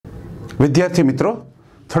विद्यार्थी मित्रों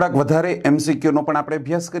थोड़ाक वधारे एमसीक्यू नो पण आपणे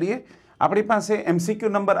अभ्यास करिए। आपणी पासे एमसीक्यू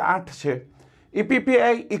नंबर 8 छे।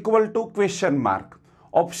 ईपीपीआई equal to question mark.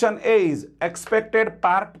 Option A is expected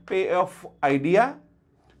part पे ऑफ आइडिया,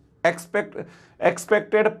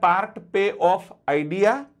 एक्सपेक्टेड पार्ट पे of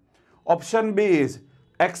idea. Option B is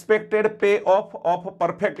expected पे of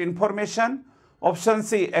perfect information. Option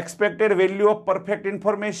C expected value of perfect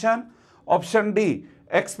information. Option D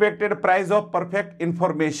expected price of perfect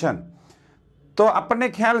information. तो आपने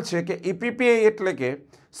ख्याल है कि ईपीपीआई एटले के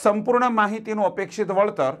संपूर्ण माहितीનું अपेक्षित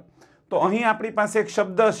वळतर। तो અહીં આપણી પાસે એક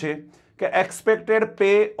શબ્દ છે કે एक्सपेक्टेड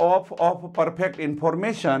पे ऑफ परफेक्ट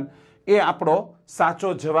इंफॉर्मेशन એ આપણો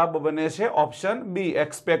સાચો જવાબ બને છે ઓપ્શન બી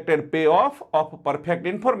एक्सपेक्टेड पे of perfect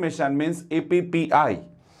information means ईपीपीआई।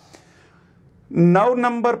 9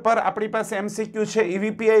 number पर આપણી પાસે एमसीक्यू છે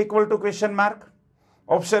ईवीपीआई equal to question mark.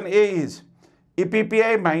 Option A is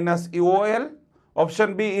ईपीपीआई minus EOL.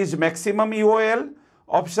 Option B is maximum EOL.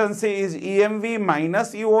 Option C is EMV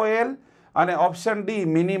minus EOL અને ઓપ્શન ડી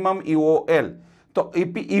મિનિમમ ઈઓએલ। તો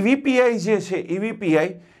ઈવીપીઆઈ જે છે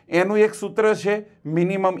ઈવીપીઆઈ એનું એક સૂત્ર છે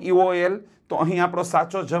મિનિમમ ઈઓએલ। તો અહીં આપણો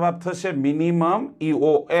સાચો જવાબ થશે મિનિમમ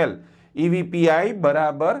ઈઓએલ। ઈવીપીઆઈ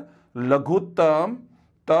બરાબર લઘુત્તમ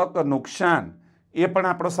તક નુકસાન, એ પણ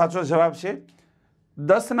આપણો સાચો જવાબ છે।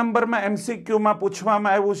 10 નંબરમાં એમસીક્યુમાં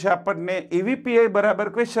પૂછવામાં આવ્યું છે આપણને ઈવીપીઆઈ બરાબર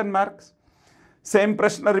ક્વેશ્ચન માર્ક। સેમ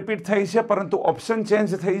પ્રશ્ન રિપીટ થાય છે પરંતુ ઓપ્શન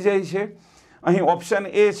ચેન્જ થઈ જાય છે। અહીં ઓપ્શન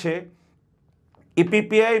એ છે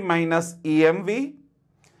ईपीपीआई minus EMV.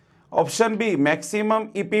 Option B maximum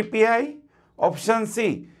ईपीपीआई। Option C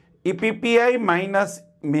ईपीपीआई minus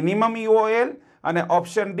minimum EOL અને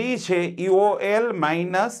ઓપ્શન ડી છે ईओएल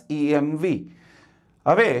माइनस ईएमवी।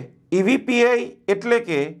 હવે ईवीपीआई એટલે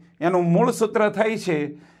કે એનું મૂળ સૂત્ર થાય છે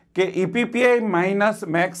કે ईपीपीआई माइनस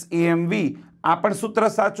मैक्स ईएमवी। આ પણ સૂત્ર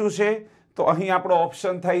સાચું છે। તો અહીં આપણો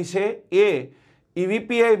ઓપ્શન થાય છે એ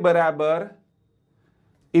ईवीपीआई બરાબર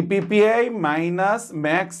ईपीपीआई माइनस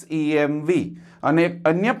मैक्स ईएमवी। અને એક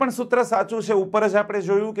અન્ય પણ સૂત્ર સાચું છે, ઉપર જ આપણે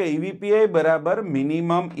જોયું કે ईवीपीआई બરાબર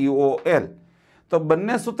મિનિમમ ईओएल। તો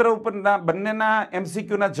બંને સૂત્ર ઉપરના બંનેના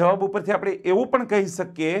એમસીક્યુના જવાબ ઉપરથી આપણે એવું પણ કહી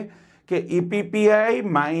શકીએ કે ईपीपीआई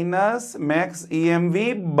માઇનસ મેક્સ ईएमवी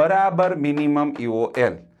બરાબર મિનિમમ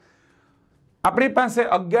ईओएल। આપણી પાસે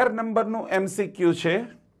 11 નંબરનું એમસીક્યુ છે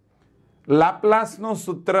લાપ્લાસનું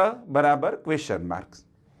સૂત્ર બરાબર ક્વેશ્ચન માર્ક્સ।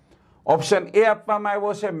 ऑप्शन ए આપવામાં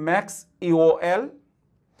આવ્યો છે max EOL.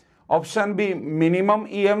 Option B minimum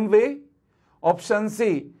EMV. Option C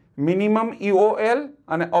minimum EOL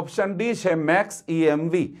અને ऑप्शन डी છે मैक्स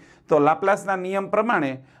ईएमवी। तो લાપ્લાસના નિયમ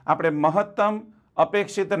પ્રમાણે આપણે મહત્તમ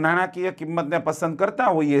અપેક્ષિત નાણાકીય કિંમતને પસંદ કરતા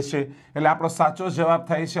હોઈએ છીએ, એટલે આપણો સાચો જવાબ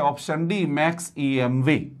થાય છે option D max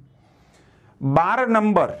EMV. 12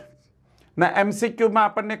 number ના એમસીક્યુમાં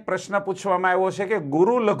આપણને એક પ્રશ્ન પૂછવામાં આવ્યો છે કે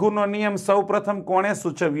ગુરુ લઘુનો નિયમ સૌપ્રથમ કોણે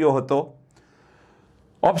સૂચવ્યો હતો?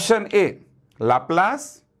 Option A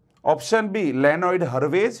Laplace. Option B લેનોઇડ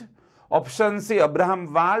હર્વેજ। Option C Abraham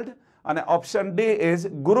વાલ્ડ અને ઓપ્શન ડી ઇઝ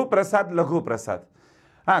ગુરુપ્રસાદ લઘુપ્રસાદ।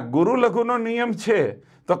 હા, ગુરુ લઘુનો નિયમ છે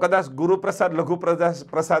તો કદાચ ગુરુપ્રસાદ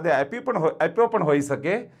લઘુપ્રસાદે આપ્યો પણ હોઈ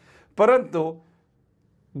શકે, પરંતુ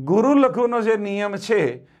ગુરુ લઘુનો જે નિયમ છે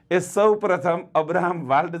એ સૌ પ્રથમ અબ્રાહમ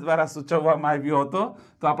વાલ્ડ દ્વારા સૂચવવામાં આવ્યો હતો।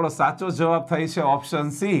 તો આપણો સાચો જવાબ થાય છે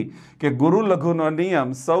ઓપ્શન સી કે ગુરુ લઘુનો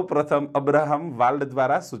નિયમ સૌ પ્રથમ અબ્રાહમ વાલ્ડ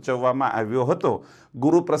દ્વારા સૂચવવામાં આવ્યો હતો।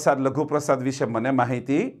 ગુરુપ્રસાદ લઘુપ્રસાદ વિશે મને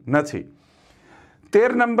માહિતી નથી।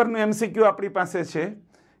 13 નંબરનું એમસીક્યુ આપણી પાસે છે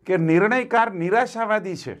કે નિર્ણયકાર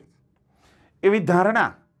નિરાશાવાદી છે એવી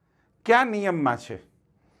ધારણા કયા નિયમમાં છે?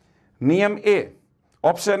 નિયમ એ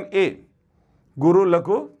ઓપ્શન એ ગુરુ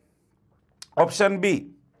લઘુ। ઓપ્શન બી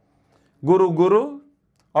ગુરુ ગુરુ।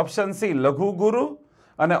 ઓપ્શન સી લઘુ ગુરુ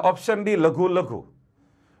અને ઓપ્શન ડી લઘુ લઘુ।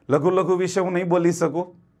 લઘુ લઘુ વિશે હું નહીં બોલી શકું,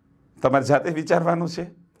 તમારે જાતે વિચારવાનું છે।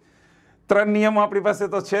 3 નિયમો આપણી પાસે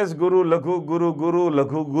તો છે જ, ગુરુ લઘુ ગુરુ ગુરુ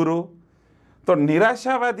લઘુ ગુરુ। તો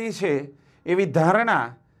નિરાશાવાદી છે એવી ધારણા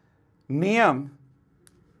નિયમ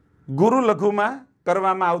ગુરુ લઘુમાં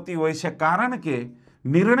કરવામાં આવતી હોય છે, કારણ કે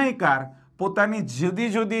નિર્ણયકાર પોતાની જુદી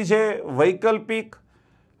જુદી જે વૈકલ્પિક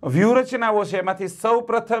વ્યૂહરચનાઓ છે એમાંથી સૌ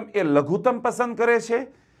પ્રથમ એ લઘુત્તમ પસંદ કરે છે,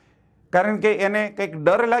 કારણ કે એને કંઈક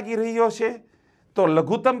ડર લાગી રહ્યો છે। તો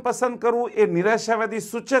લઘુત્તમ પસંદ કરવું એ નિરાશાવાદી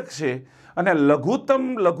સૂચક છે, અને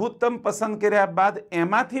લઘુત્તમ પસંદ કર્યા બાદ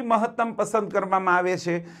એમાંથી મહત્તમ પસંદ કરવામાં આવે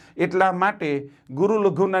છે। એટલા માટે ગુરુ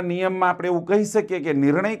લઘુના નિયમમાં આપણે એવું કહી શકીએ કે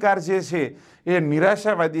નિર્ણયકાર જે છે એ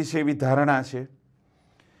નિરાશાવાદી છે એવી ધારણા છે।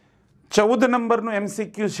 14 નંબરનું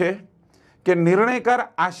એમસીક્યુ છે કે નિર્ણયકાર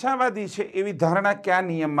આશાવાદી છે એવી ધારણા કયા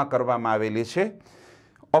નિયમમાં કરવામાં આવેલી છે?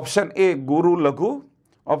 ઓપ્શન એ ગુરુ લઘુ।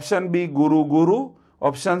 ઓપ્શન બી ગુરુ ગુરુ।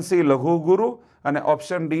 ઓપ્શન સી લઘુ ગુરુ અને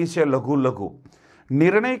ઓપ્શન ડી છે લઘુ લઘુ.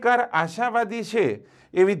 નિર્ણયકાર આશાવાદી છે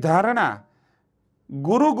એવી ધારણા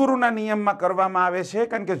ગુરુ ગુરુના નિયમમાં કરવામાં આવે છે,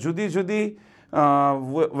 કારણ કે જુદી જુદી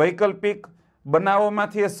વૈકલ્પિક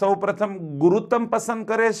બનાવોમાંથી એ સૌ પ્રથમ ગુરુત્તમ પસંદ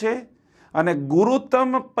કરે છે અને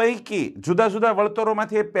ગુરુત્તમ પૈકી જુદા જુદા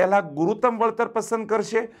વળતરોમાંથી એ પહેલાં ગુરુત્તમ વળતર પસંદ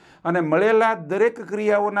કરશે અને મળેલા દરેક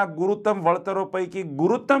ક્રિયાઓના ગુરુત્તમ વળતરો પૈકી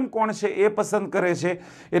ગુરુત્તમ કોણ છે એ પસંદ કરે છે.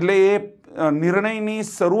 એટલે એ નિર્ણયની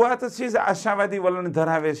શરૂઆતથી જ આશાવાદી વલણ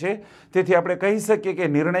ધરાવે છે. તેથી આપણે કહી શકીએ કે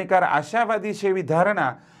નિર્ણયકાર આશાવાદી છે એવી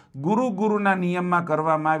ધારણા ગુરુ ગુરુના નિયમમાં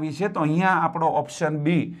કરવામાં આવી છે. તો અહીંયા આપણો ઓપ્શન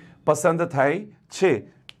બી પસંદ થાય છે.